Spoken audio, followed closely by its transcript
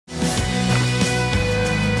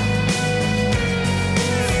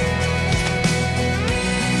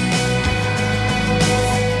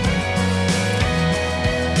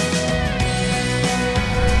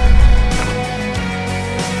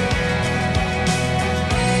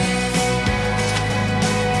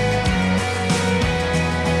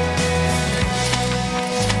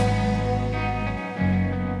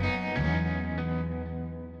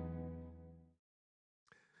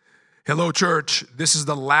Hello, church. This is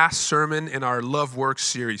the last sermon in our Love Works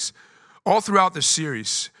series. All throughout the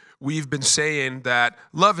series, we've been saying that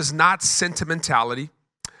love is not sentimentality.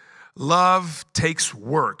 Love takes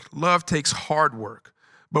work. Love takes hard work.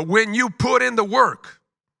 But when you put in the work,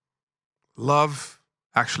 love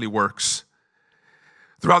actually works.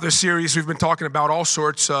 Throughout this series, we've been talking about all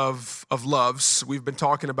sorts of loves. We've been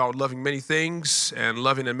talking about loving many things and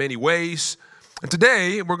loving in many ways. And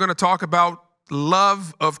today, we're going to talk about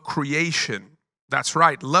love of creation. That's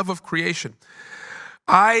right, love of creation.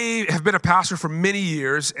 I have been a pastor for many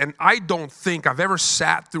years, and I don't think I've ever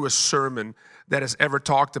sat through a sermon that has ever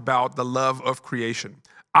talked about the love of creation.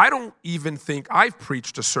 I don't even think I've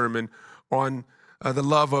preached a sermon on the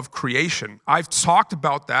love of creation. I've talked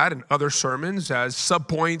about that in other sermons as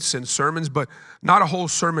subpoints in sermons, but not a whole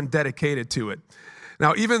sermon dedicated to it.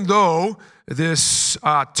 Now, even though this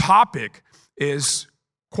topic is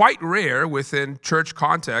quite rare within church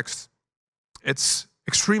context, it's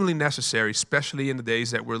extremely necessary, especially in the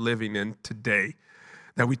days that we're living in today,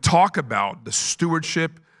 that we talk about the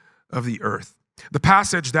stewardship of the earth. The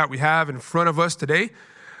passage that we have in front of us today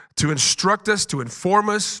to instruct us, to inform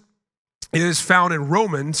us, is found in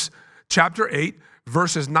Romans chapter 8,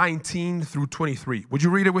 verses 19 through 23. Would you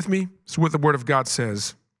read it with me? It's what the Word of God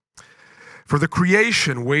says. For the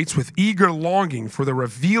creation waits with eager longing for the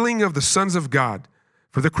revealing of the sons of God.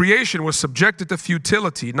 For the creation was subjected to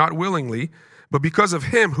futility, not willingly, but because of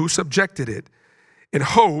him who subjected it, in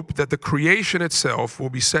hope that the creation itself will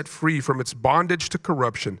be set free from its bondage to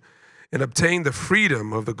corruption and obtain the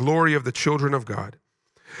freedom of the glory of the children of God.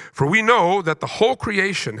 For we know that the whole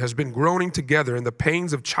creation has been groaning together in the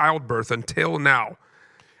pains of childbirth until now.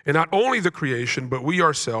 And not only the creation, but we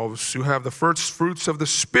ourselves, who have the first fruits of the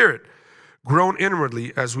Spirit, groan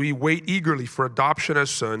inwardly as we wait eagerly for adoption as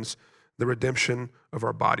sons, the redemption of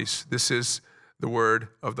our bodies. This is the word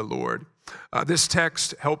of the Lord. This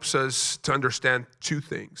text helps us to understand two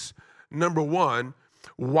things. Number one,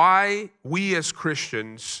 why we as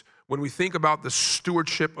Christians, when we think about the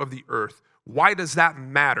stewardship of the earth, why does that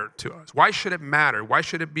matter to us? Why should it matter? Why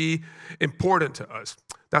should it be important to us?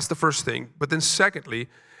 That's the first thing. But then secondly,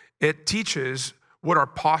 it teaches what our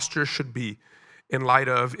posture should be in light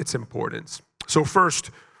of its importance. So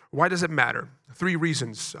first, why does it matter? Three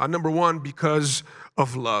reasons. Number one, because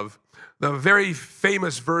of love. The very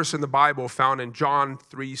famous verse in the Bible found in John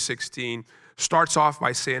 3:16 starts off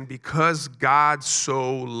by saying, because God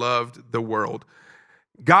so loved the world.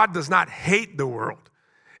 God does not hate the world.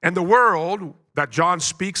 And the world that John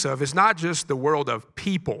speaks of is not just the world of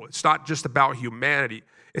people. It's not just about humanity.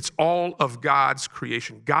 It's all of God's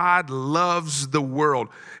creation. God loves the world.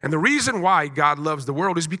 And the reason why God loves the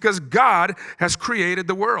world is because God has created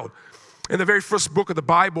the world. In the very first book of the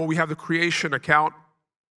Bible, we have the creation account,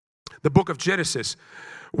 the book of Genesis.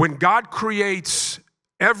 When God creates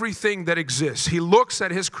everything that exists, he looks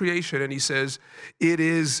at his creation and he says, it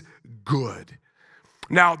is good.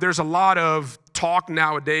 Now, there's a lot of talk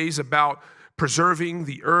nowadays about preserving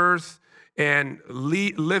the earth and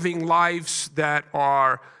living lives that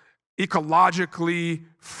are ecologically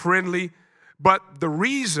friendly. But the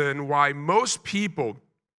reason why most people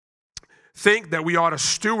think that we ought to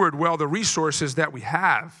steward well the resources that we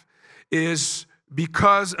have is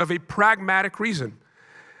because of a pragmatic reason.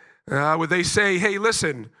 Where they say, hey,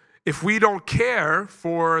 listen, if we don't care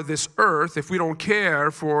for this earth, if we don't care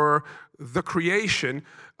for the creation,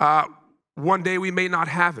 one day we may not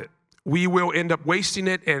have it. We will end up wasting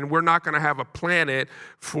it, and we're not going to have a planet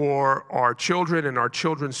for our children and our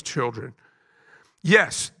children's children.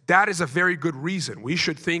 Yes, that is a very good reason. We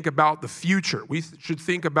should think about the future. We should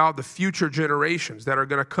think about the future generations that are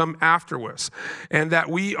going to come after us, and that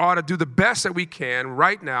we ought to do the best that we can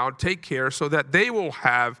right now, take care so that they will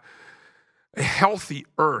have a healthy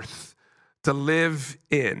earth to live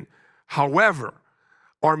in. However,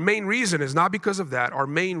 our main reason is not because of that. Our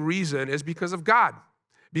main reason is because of God.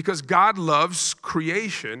 Because God loves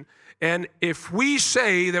creation. And if we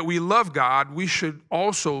say that we love God, we should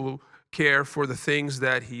also care for the things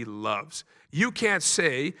that he loves. You can't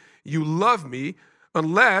say you love me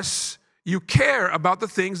unless you care about the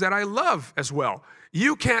things that I love as well.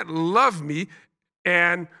 You can't love me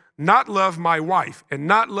and not love my wife, and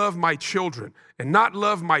not love my children, and not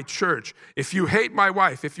love my church. If you hate my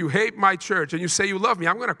wife, if you hate my church, and you say you love me,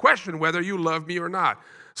 I'm going to question whether you love me or not.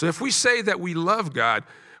 So if we say that we love God,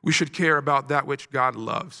 we should care about that which God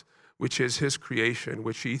loves, which is his creation,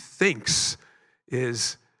 which he thinks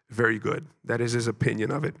is very good. That is his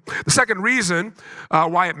opinion of it. The second reason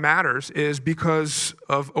why it matters is because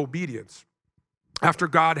of obedience. After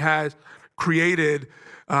God has created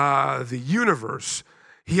the universe,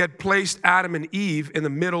 he had placed Adam and Eve in the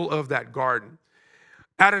middle of that garden.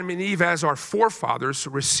 Adam and Eve, as our forefathers,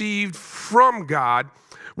 received from God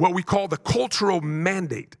what we call the cultural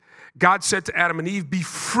mandate. God said to Adam and Eve, be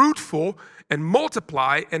fruitful and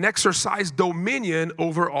multiply and exercise dominion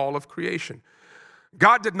over all of creation.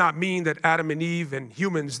 God did not mean that Adam and Eve and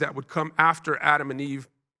humans that would come after Adam and Eve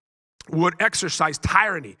would exercise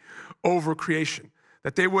tyranny over creation,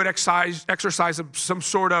 that they would exercise some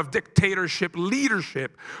sort of dictatorship,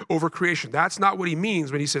 leadership over creation. That's not what he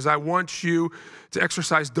means when he says, I want you to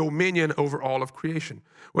exercise dominion over all of creation.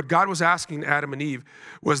 What God was asking Adam and Eve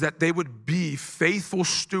was that they would be faithful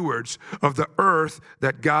stewards of the earth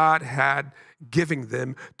that God had given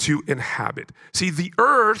them to inhabit. See, the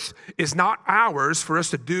earth is not ours for us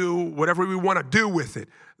to do whatever we want to do with it.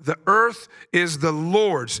 The earth is the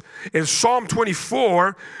Lord's. In Psalm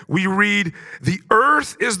 24, we read, the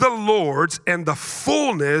earth is the Lord's and the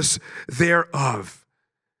fullness thereof.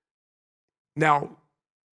 Now,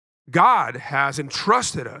 God has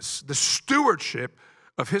entrusted us the stewardship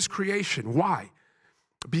of his creation. Why?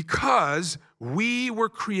 Because we were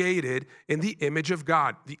created in the image of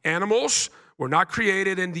God. The animals were not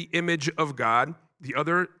created in the image of God, the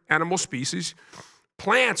other animal species.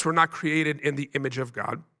 Plants were not created in the image of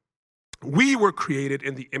God. We were created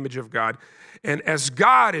in the image of God. And as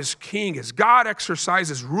God is king, as God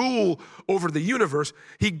exercises rule over the universe,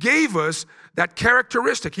 he gave us that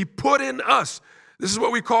characteristic. He put in us. This is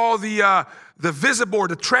what we call the visible or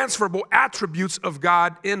the transferable attributes of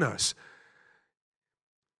God in us.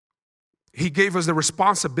 He gave us the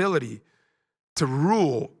responsibility to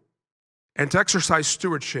rule and to exercise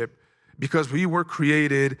stewardship because we were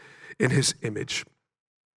created in his image.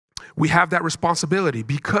 We have that responsibility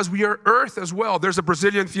because we are earth as well. There's a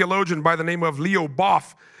Brazilian theologian by the name of Leo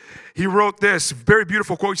Boff. He wrote this very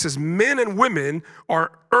beautiful quote. He says, men and women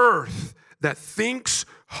are earth that thinks,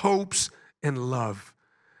 hopes, and love.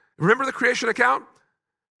 Remember the creation account?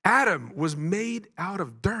 Adam was made out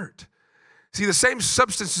of dirt. See, the same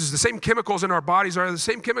substances, the same chemicals in our bodies are the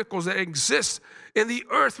same chemicals that exist in the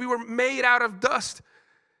earth. We were made out of dust.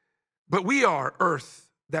 But we are earth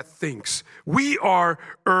that thinks. We are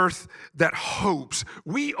earth that hopes.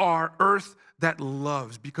 We are earth that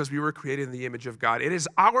loves because we were created in the image of God. It is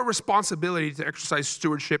our responsibility to exercise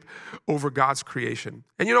stewardship over God's creation.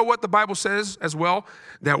 And you know what the Bible says as well?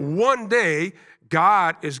 That one day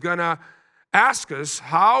God is going to ask us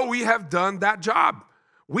how we have done that job.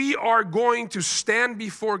 We are going to stand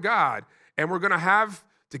before God and we're going to have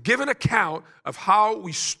to give an account of how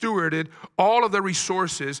we stewarded all of the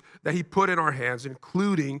resources that he put in our hands,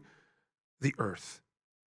 including the earth.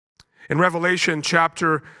 In Revelation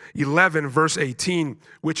chapter 11, verse 18,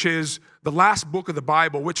 which is the last book of the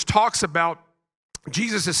Bible, which talks about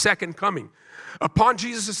Jesus' second coming. Upon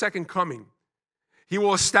Jesus' second coming, he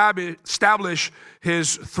will establish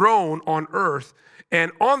his throne on earth.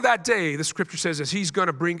 And on that day, the scripture says that he's going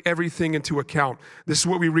to bring everything into account. This is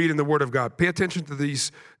what we read in the Word of God. Pay attention to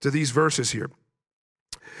these verses here.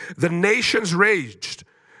 The nations raged,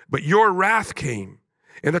 but your wrath came,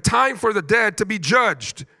 and the time for the dead to be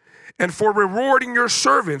judged, and for rewarding your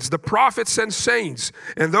servants, the prophets and saints,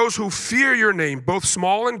 and those who fear your name, both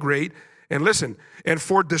small and great. And listen, and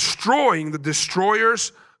for destroying the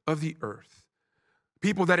destroyers of the earth.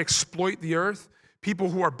 People that exploit the earth, people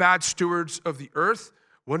who are bad stewards of the earth,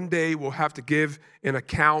 one day will have to give an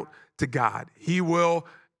account to God. He will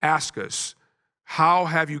ask us, how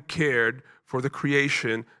have you cared for the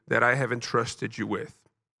creation that I have entrusted you with?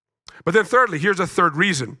 But then thirdly, here's a third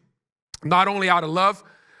reason. Not only out of love,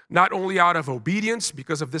 not only out of obedience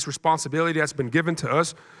because of this responsibility that's been given to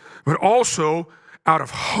us, but also out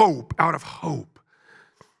of hope,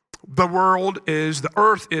 The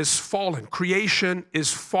earth is fallen. Creation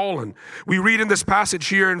is fallen. We read in this passage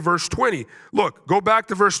here in verse 20. Look, go back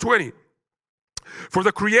to verse 20. For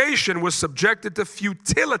the creation was subjected to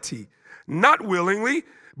futility, not willingly,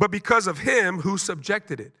 but because of him who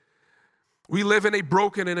subjected it. We live in a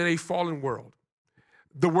broken and in a fallen world.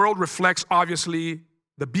 The world reflects, obviously,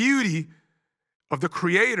 the beauty of the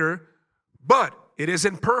Creator, but it is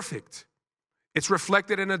imperfect. It's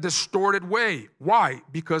reflected in a distorted way. Why?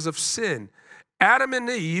 Because of sin. Adam and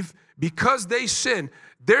Eve, because they sinned,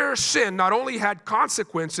 their sin not only had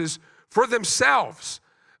consequences for themselves,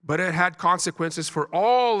 but it had consequences for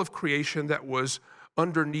all of creation that was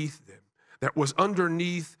underneath them, that was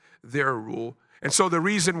underneath their rule. And so the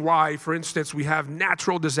reason why, for instance, we have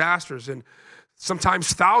natural disasters and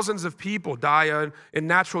sometimes thousands of people die in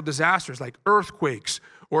natural disasters like earthquakes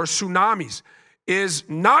or tsunamis is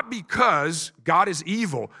not because God is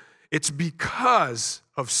evil. It's because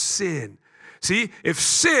of sin. See, if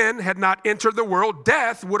sin had not entered the world,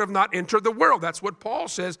 death would have not entered the world. That's what Paul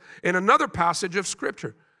says in another passage of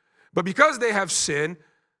Scripture. But because they have sinned,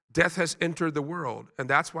 death has entered the world. And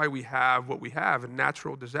that's why we have what we have in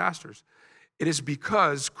natural disasters. It is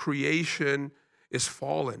because creation is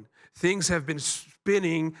fallen. Things have been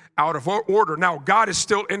spinning out of order. Now, God is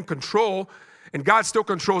still in control, and God still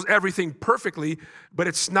controls everything perfectly, but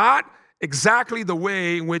it's not exactly the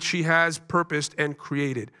way in which He has purposed and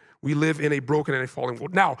created. We live in a broken and a fallen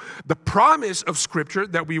world. Now, the promise of Scripture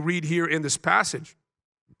that we read here in this passage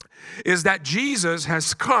is that Jesus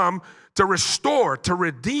has come to restore, to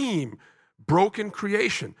redeem broken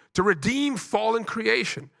creation, to redeem fallen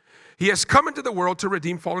creation. He has come into the world to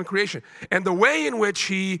redeem fallen creation. And the way in which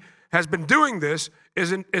He has been doing this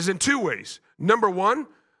is in two ways. Number one,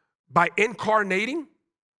 by incarnating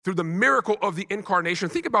through the miracle of the incarnation.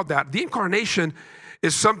 Think about that. The incarnation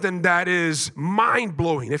is something that is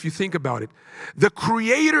mind-blowing if you think about it. The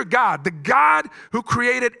Creator God, the God who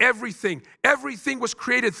created everything was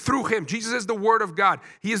created through Him. Jesus is the Word of God.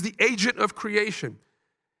 He is the agent of creation.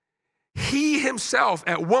 He Himself,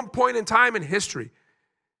 at one point in time in history,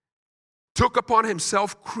 took upon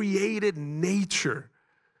Himself created nature.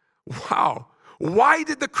 Wow. Why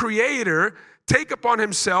did the Creator take upon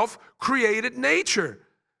Himself created nature?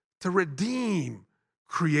 To redeem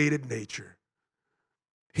created nature.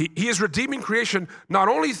 He is redeeming creation not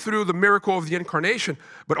only through the miracle of the incarnation,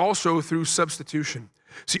 but also through substitution.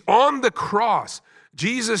 See, on the cross,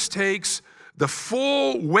 Jesus takes the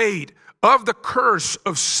full weight of the curse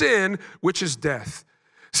of sin, which is death.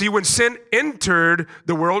 See, when sin entered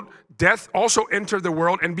the world, death also entered the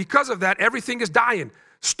world, and because of that, everything is dying.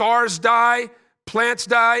 Stars die, plants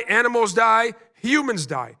die, animals die, humans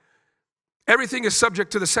die. Everything is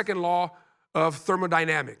subject to the second law of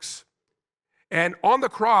thermodynamics. And on the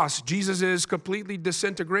cross, Jesus is completely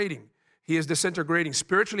disintegrating. He is disintegrating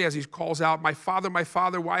spiritually as He calls out, my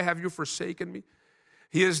Father, why have you forsaken me?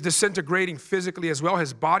 He is disintegrating physically as well.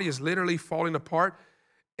 His body is literally falling apart.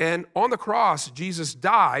 And on the cross, Jesus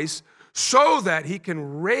dies so that He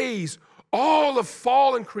can raise all of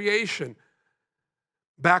fallen creation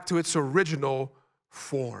back to its original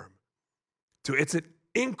form, to its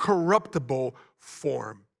incorruptible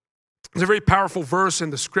form. There's a very powerful verse in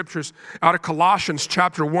the Scriptures out of Colossians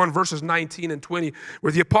chapter 1, verses 19 and 20,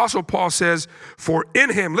 where the Apostle Paul says, for in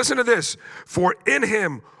Him, listen to this, for in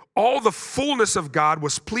Him all the fullness of God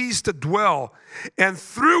was pleased to dwell, and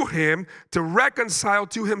through Him to reconcile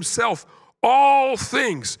to Himself all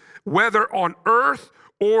things, whether on earth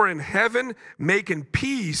or in heaven, making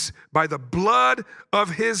peace by the blood of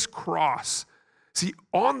His cross. See,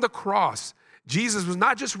 on the cross, Jesus was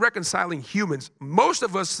not just reconciling humans. Most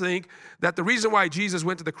of us think that the reason why Jesus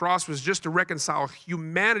went to the cross was just to reconcile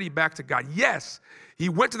humanity back to God. Yes, He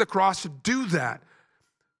went to the cross to do that,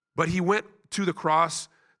 but He went to the cross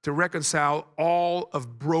to reconcile all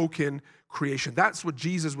of broken creation. That's what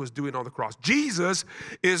Jesus was doing on the cross. Jesus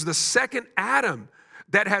is the second Adam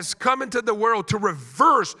that has come into the world to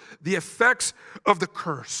reverse the effects of the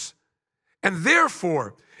curse. And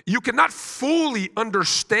therefore, you cannot fully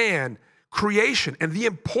understand creation and the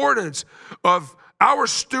importance of our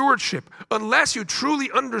stewardship unless you truly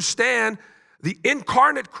understand the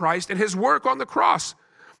incarnate Christ and His work on the cross.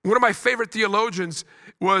 One of my favorite theologians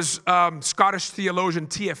was Scottish theologian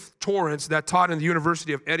T.F. Torrance that taught in the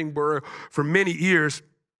University of Edinburgh for many years.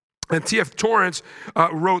 And T.F. Torrance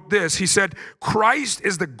wrote this. He said, Christ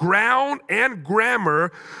is the ground and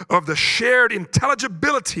grammar of the shared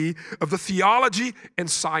intelligibility of the theology and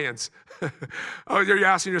science. Oh, you're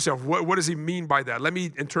asking yourself, what does he mean by that? Let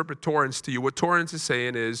me interpret Torrance to you. What Torrance is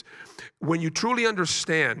saying is, when you truly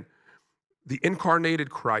understand the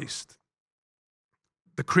incarnated Christ,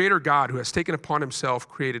 the Creator God who has taken upon Himself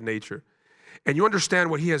created nature, and you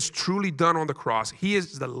understand what He has truly done on the cross, He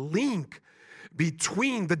is the link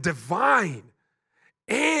between the divine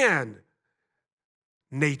and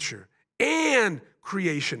nature and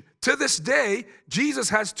creation. To this day, Jesus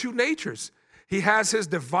has two natures. He has His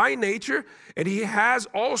divine nature, and He has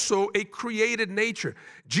also a created nature.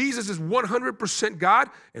 Jesus is 100% God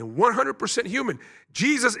and 100% human.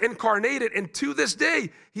 Jesus incarnated, and to this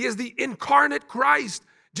day, He is the incarnate Christ.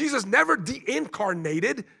 Jesus never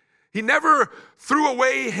de-incarnated. He never threw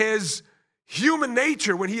away His human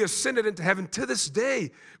nature when He ascended into heaven. To this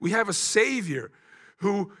day, we have a Savior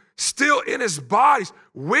who still in His body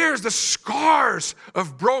wears the scars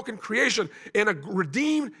of broken creation in a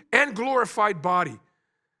redeemed and glorified body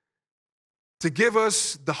to give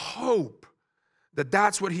us the hope that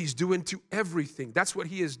that's what He's doing to everything. That's what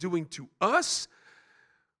He is doing to us.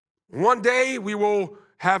 One day we will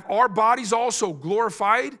have our bodies also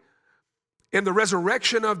glorified in the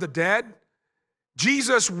resurrection of the dead.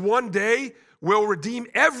 Jesus one day will redeem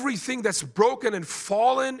everything that's broken and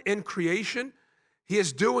fallen in creation. He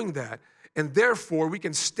is doing that. And therefore, we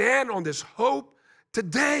can stand on this hope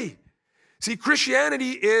today. See,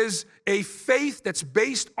 Christianity is a faith that's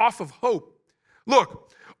based off of hope.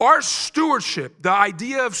 Look, our stewardship, the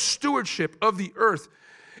idea of stewardship of the earth,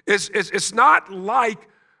 it's not like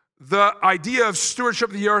the idea of stewardship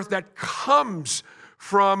of the earth that comes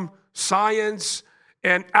from science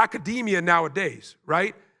and academia nowadays,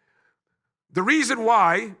 right? The reason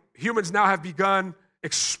why humans now have begun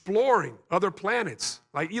exploring other planets,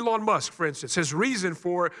 like Elon Musk, for instance, his reason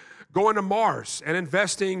for going to Mars and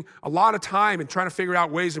investing a lot of time and trying to figure out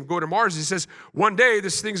ways of going to Mars, he says, one day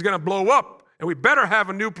this thing's going to blow up and we better have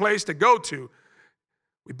a new place to go to.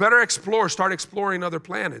 We better start exploring other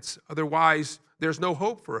planets. Otherwise, there's no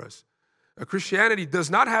hope for us. Christianity does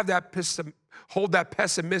not have hold that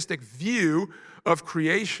pessimistic view of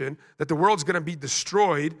creation, that the world's going to be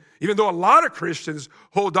destroyed, even though a lot of Christians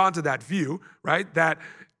hold on to that view, right? That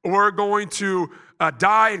we're going to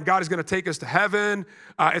die and God is going to take us to heaven.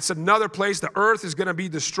 It's another place. The earth is going to be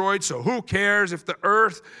destroyed, so who cares if the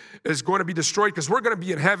earth is going to be destroyed because we're going to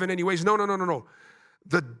be in heaven anyways. No.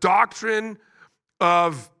 The doctrine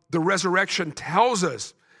of the resurrection tells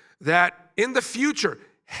us that in the future,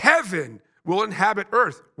 heaven will inhabit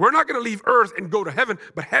earth. We're not going to leave earth and go to heaven,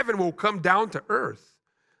 but heaven will come down to earth.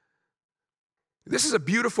 This is a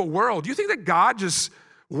beautiful world. Do you think that God just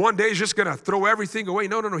one day is just going to throw everything away?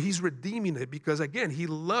 No. He's redeeming it because, again, he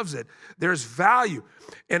loves it. There's value.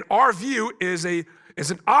 And our view is an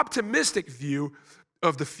optimistic view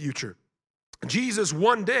of the future. Jesus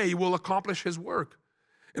one day will accomplish his work.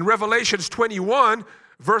 In Revelations 21,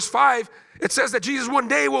 verse 5, it says that Jesus one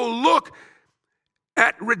day will look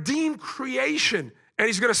at redeemed creation, and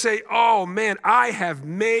he's going to say, oh man, I have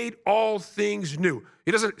made all things new.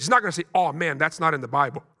 He's not going to say, oh man, that's not in the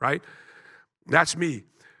Bible, right? That's me.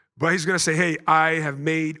 But he's going to say, hey, I have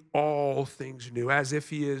made all things new, as if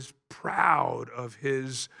he is proud of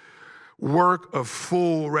his work of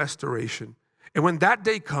full restoration. And when that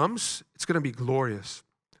day comes, it's going to be glorious.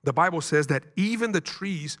 The Bible says that even the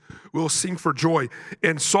trees will sing for joy.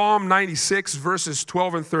 In Psalm 96, verses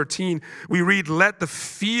 12 and 13, we read, let the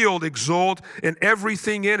field exult and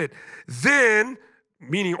everything in it. Then,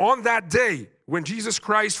 meaning on that day, when Jesus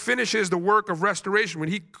Christ finishes the work of restoration, when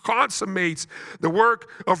he consummates the work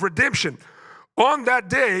of redemption, on that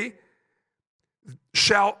day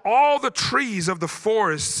shall all the trees of the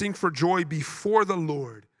forest sing for joy before the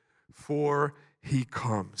Lord, for he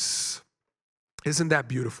comes. Isn't that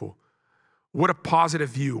beautiful? What a positive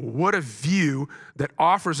view. What a view that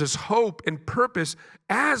offers us hope and purpose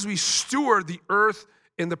as we steward the earth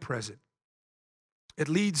in the present. It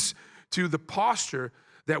leads to the posture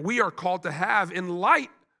that we are called to have in light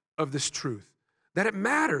of this truth, that it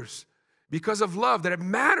matters because of love, that it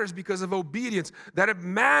matters because of obedience, that it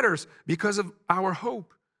matters because of our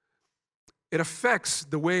hope. It affects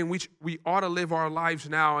the way in which we ought to live our lives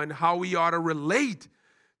now and how we ought to relate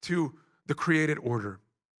to the created order.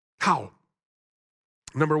 How?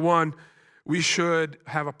 Number one, we should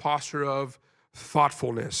have a posture of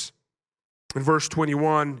thoughtfulness. In verse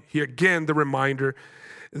 21, here again, the reminder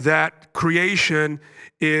that creation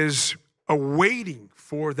is awaiting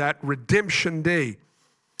for that redemption day,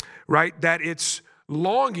 right? That it's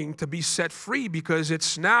longing to be set free because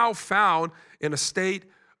it's now found in a state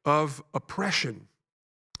of oppression.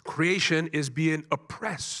 Creation is being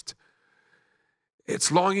oppressed.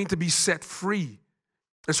 It's longing to be set free.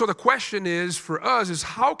 And so the question is for us is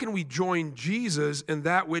how can we join Jesus in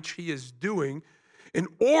that which he is doing in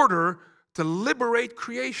order to liberate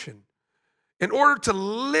creation, in order to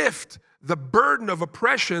lift the burden of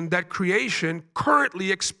oppression that creation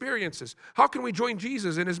currently experiences? How can we join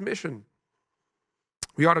Jesus in his mission?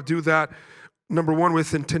 We ought to do that, number one,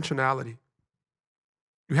 with intentionality.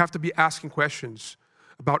 You have to be asking questions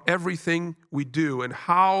about everything we do and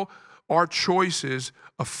how our choices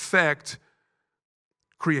affect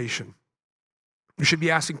creation. You should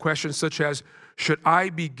be asking questions such as, should I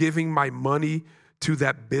be giving my money to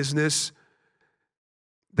that business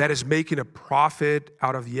that is making a profit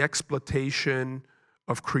out of the exploitation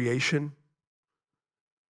of creation?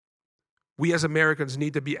 We as Americans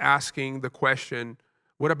need to be asking the question,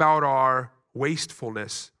 what about our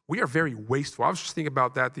wastefulness? We are very wasteful. I was just thinking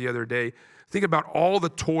about that the other day. Think about all the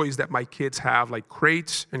toys that my kids have, like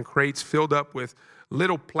crates and crates filled up with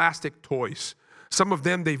little plastic toys. Some of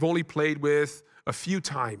them they've only played with a few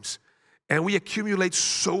times. And we accumulate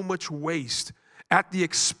so much waste at the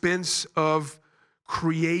expense of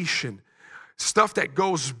creation. Stuff that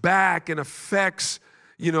goes back and affects,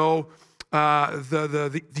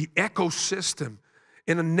 the ecosystem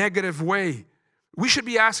in a negative way. We should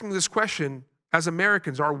be asking this question as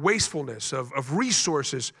Americans, our wastefulness of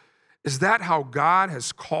resources. Is that how God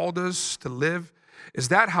has called us to live? Is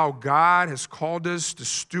that how God has called us to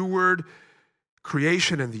steward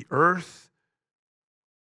creation and the earth?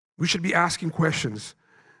 We should be asking questions.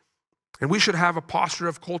 And we should have a posture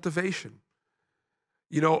of cultivation.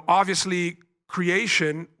 You know, obviously,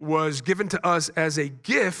 creation was given to us as a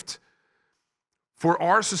gift for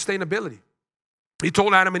our sustainability. He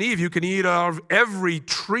told Adam and Eve, you can eat of every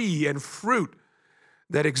tree and fruit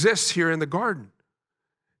that exists here in the garden.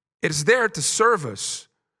 It is there to serve us.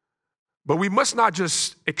 But we must not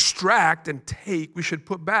just extract and take. We should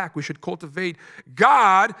put back. We should cultivate.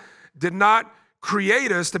 God did not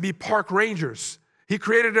create us to be park rangers. He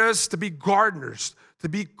created us to be gardeners, to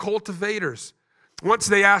be cultivators. Once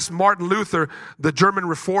they asked Martin Luther, the German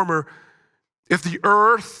reformer, if the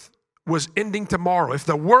earth was ending tomorrow, if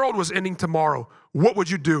the world was ending tomorrow, what would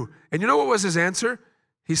you do? And you know what was his answer?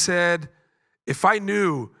 He said, if I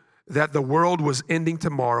knew that the world was ending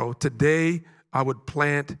tomorrow, today I would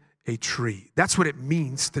plant a tree. That's what it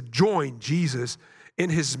means to join Jesus in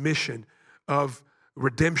his mission of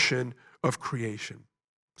redemption of creation.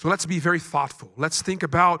 So let's be very thoughtful. Let's think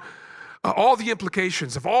about all the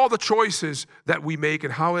implications of all the choices that we make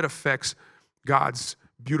and how it affects God's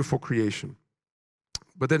beautiful creation.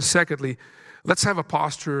 But then secondly, let's have a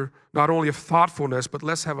posture not only of thoughtfulness, but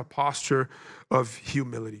let's have a posture of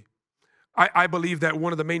humility. I believe that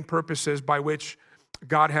one of the main purposes by which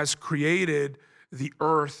God has created the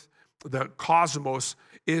earth, the cosmos,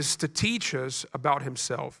 is to teach us about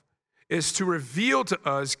himself, is to reveal to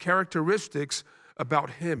us characteristics about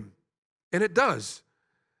him. And it does.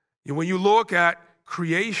 And when you look at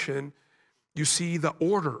creation, you see the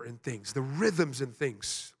order in things, the rhythms in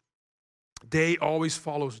things. Day always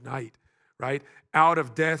follows night, right? Out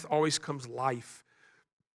of death always comes life.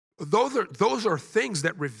 Those are things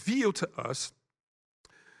that reveal to us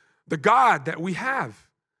the God that we have,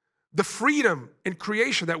 the freedom in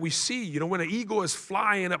creation that we see. You know, when an eagle is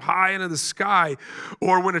flying up high into the sky,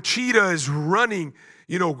 or when a cheetah is running,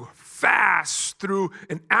 you know, fast through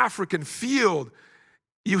an African field,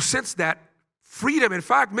 you sense that freedom. In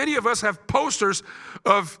fact, many of us have posters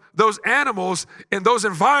of those animals in those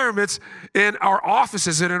environments in our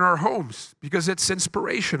offices and in our homes because it's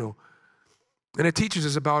inspirational. And it teaches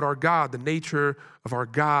us about our God, the nature of our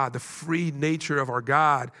God, the free nature of our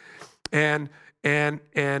God, and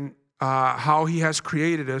how he has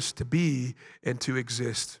created us to be and to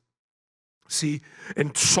exist. See,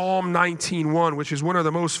 in Psalm 19:1, which is one of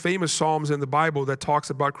the most famous psalms in the Bible that talks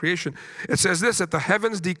about creation, it says this, that the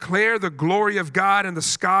heavens declare the glory of God and the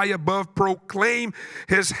sky above proclaim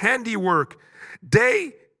his handiwork.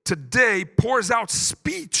 Day to day pours out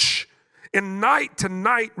speech, and night to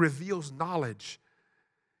night reveals knowledge.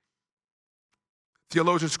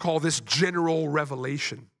 Theologians call this general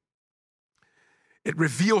revelation. It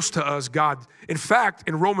reveals to us God. In fact,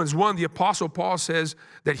 in Romans 1, the Apostle Paul says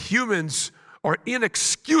that humans are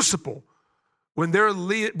inexcusable when they're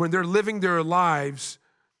living their lives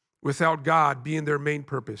without God being their main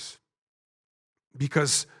purpose.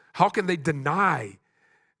 Because how can they deny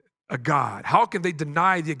a God? How can they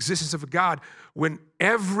deny the existence of a God when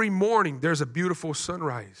every morning there's a beautiful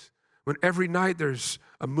sunrise? When every night there's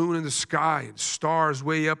a moon in the sky and stars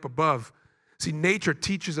way up above? See, nature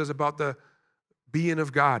teaches us about the being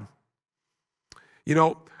of God. You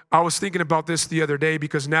know, I was thinking about this the other day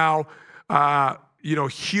because now,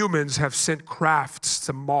 humans have sent crafts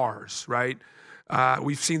to Mars, right?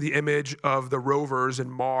 We've seen the image of the rovers in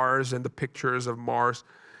Mars and the pictures of Mars.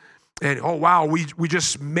 And, oh, wow, we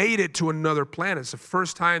just made it to another planet. It's the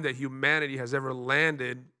first time that humanity has ever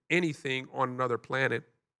landed anything on another planet.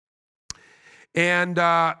 And,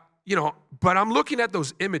 but I'm looking at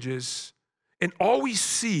those images, and all we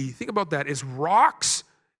see, think about that, is rocks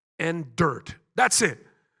and dirt. That's it.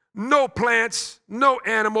 No plants, no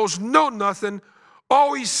animals, no nothing.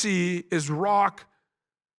 All we see is rock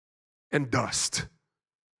and dust.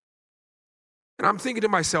 And I'm thinking to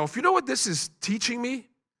myself, you know what this is teaching me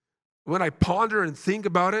when I ponder and think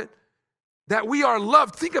about it? That we are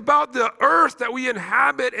loved. Think about the earth that we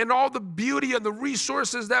inhabit and all the beauty and the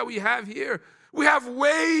resources that we have here. We have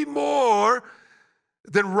way more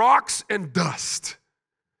than rocks and dust.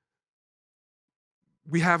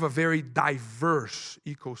 We have a very diverse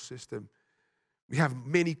ecosystem. We have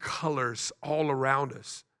many colors all around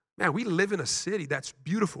us. Man, we live in a city that's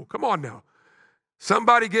beautiful. Come on now.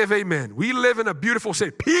 Somebody give amen. We live in a beautiful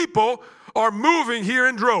city. People are moving here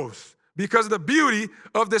in droves because of the beauty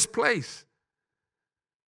of this place.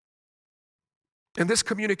 And this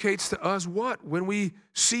communicates to us what? When we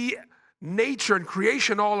see nature and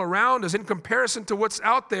creation all around us in comparison to what's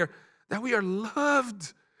out there, that we are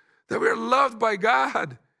loved by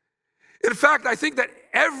God. In fact, I think that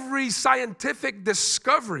every scientific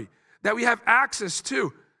discovery that we have access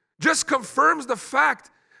to just confirms the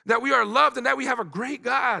fact that we are loved and that we have a great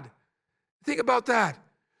God. Think about that.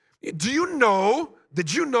 Did you know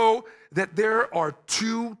that there are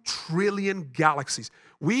 2 trillion galaxies?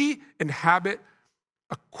 We inhabit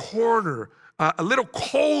a corner, a little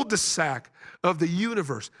cul-de-sac of the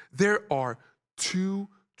universe. There are 2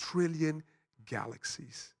 trillion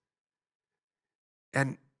galaxies.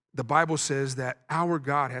 And the Bible says that our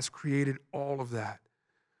God has created all of that.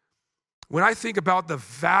 When I think about the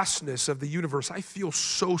vastness of the universe, I feel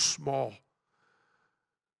so small.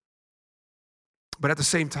 But at the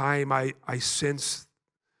same time, I sense,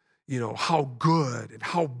 how good and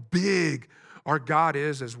how big our God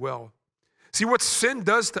is as well. See, what sin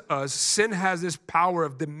does to us, sin has this power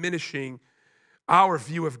of diminishing our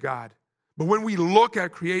view of God. But when we look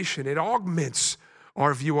at creation, it augments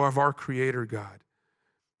our view of our Creator God.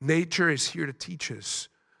 Nature is here to teach us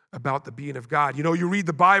about the being of God. You read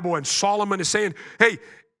the Bible and Solomon is saying, hey,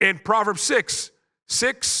 in Proverbs 6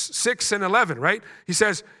 and 11, right? He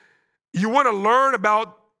says, you want to learn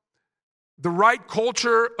about the right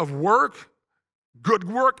culture of work, good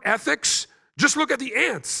work ethics? Just look at the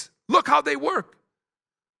ants. Look how they work.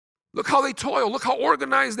 Look how they toil. Look how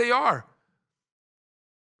organized they are.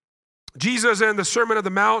 Jesus in the Sermon on the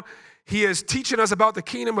Mount, he is teaching us about the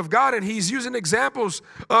kingdom of God, and he's using examples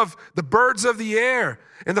of the birds of the air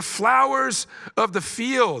and the flowers of the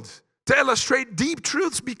field to illustrate deep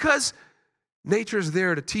truths, because nature is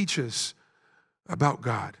there to teach us about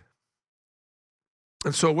God.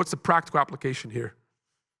 And so what's the practical application here?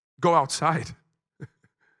 Go outside.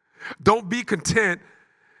 Don't be content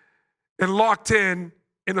and locked in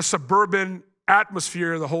a suburban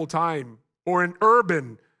atmosphere the whole time or an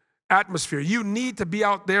urban atmosphere. You need to be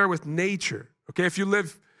out there with nature. Okay, if you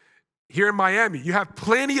live here in Miami, you have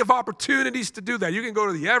plenty of opportunities to do that. You can go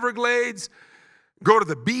to the Everglades, go to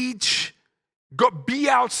the beach, be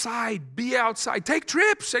outside. Take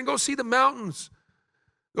trips and go see the mountains.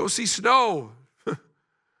 Go see snow.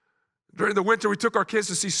 During the winter, we took our kids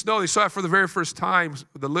to see snow. They saw it for the very first time,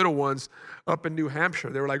 the little ones up in New Hampshire.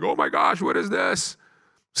 They were like, oh my gosh, what is this?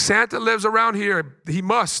 Santa lives around here. He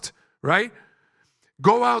must, right?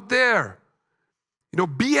 Go out there.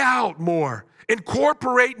 Be out more.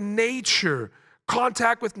 Incorporate nature,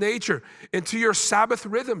 contact with nature into your Sabbath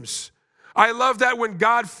rhythms. I love that when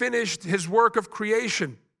God finished his work of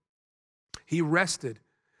creation, he rested.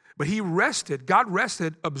 But God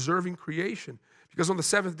rested observing creation. Because on the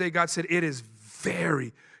 7th day, God said, it is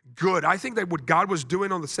very good. I think that what God was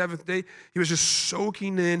doing on the 7th day, he was just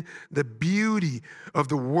soaking in the beauty of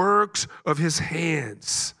the works of his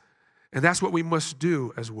hands. And that's what we must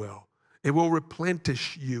do as well. It will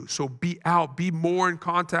replenish you. So be out, be more in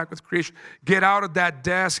contact with creation. Get out of that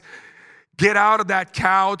desk, get out of that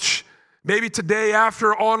couch. Maybe today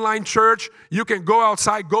after online church, you can go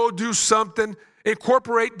outside, go do something,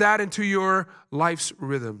 incorporate that into your life's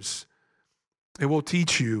rhythms. It will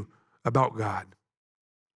teach you about God.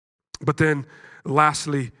 But then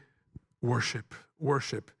lastly, worship.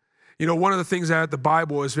 One of the things that the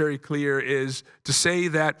Bible is very clear is to say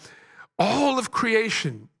that all of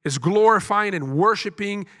creation is glorifying and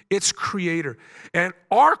worshiping its creator. And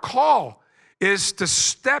our call is to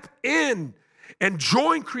step in and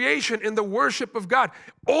join creation in the worship of God.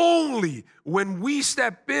 Only when we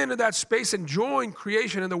step into that space and join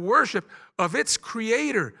creation in the worship of its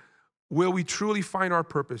creator will we truly find our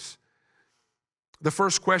purpose. The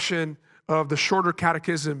first question of the shorter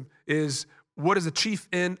catechism is, what is the chief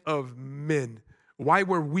end of men? Why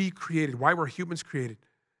were we created? Why were humans created?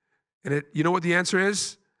 And you know what the answer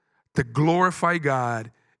is? To glorify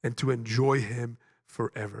God and to enjoy him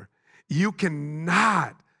forever. You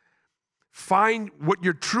cannot find what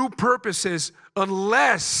your true purpose is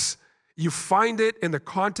unless you find it in the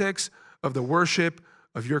context of the worship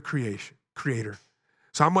of your creator.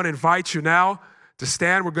 So I'm going to invite you now to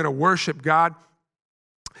stand. We're going to worship God.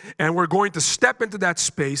 And we're going to step into that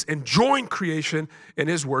space and join creation in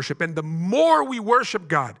his worship. And the more we worship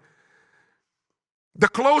God, the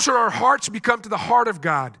closer our hearts become to the heart of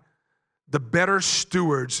God, the better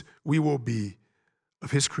stewards we will be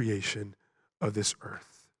of his creation of this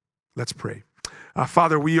earth. Let's pray.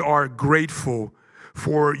 Father, we are grateful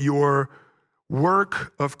for your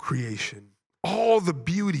work of creation. All the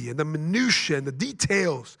beauty and the minutiae and the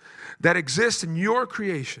details that exist in your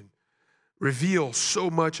creation reveal so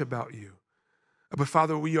much about you. But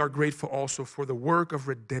Father, we are grateful also for the work of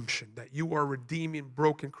redemption, that you are redeeming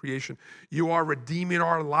broken creation. You are redeeming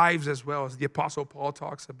our lives as well, as the Apostle Paul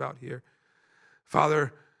talks about here.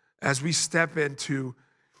 Father, as we step into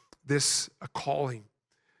this calling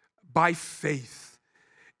by faith,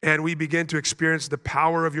 and we begin to experience the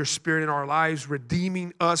power of your Spirit in our lives,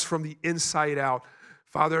 redeeming us from the inside out,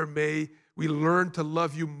 Father, may we learn to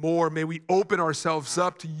love you more. May we open ourselves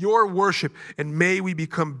up to your worship, and may we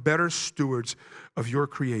become better stewards of your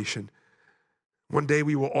creation. One day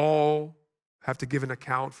we will all have to give an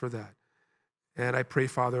account for that. And I pray,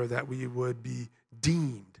 Father, that we would be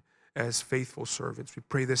deemed as faithful servants. We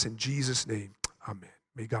pray this in Jesus' name. Amen.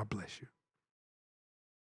 May God bless you.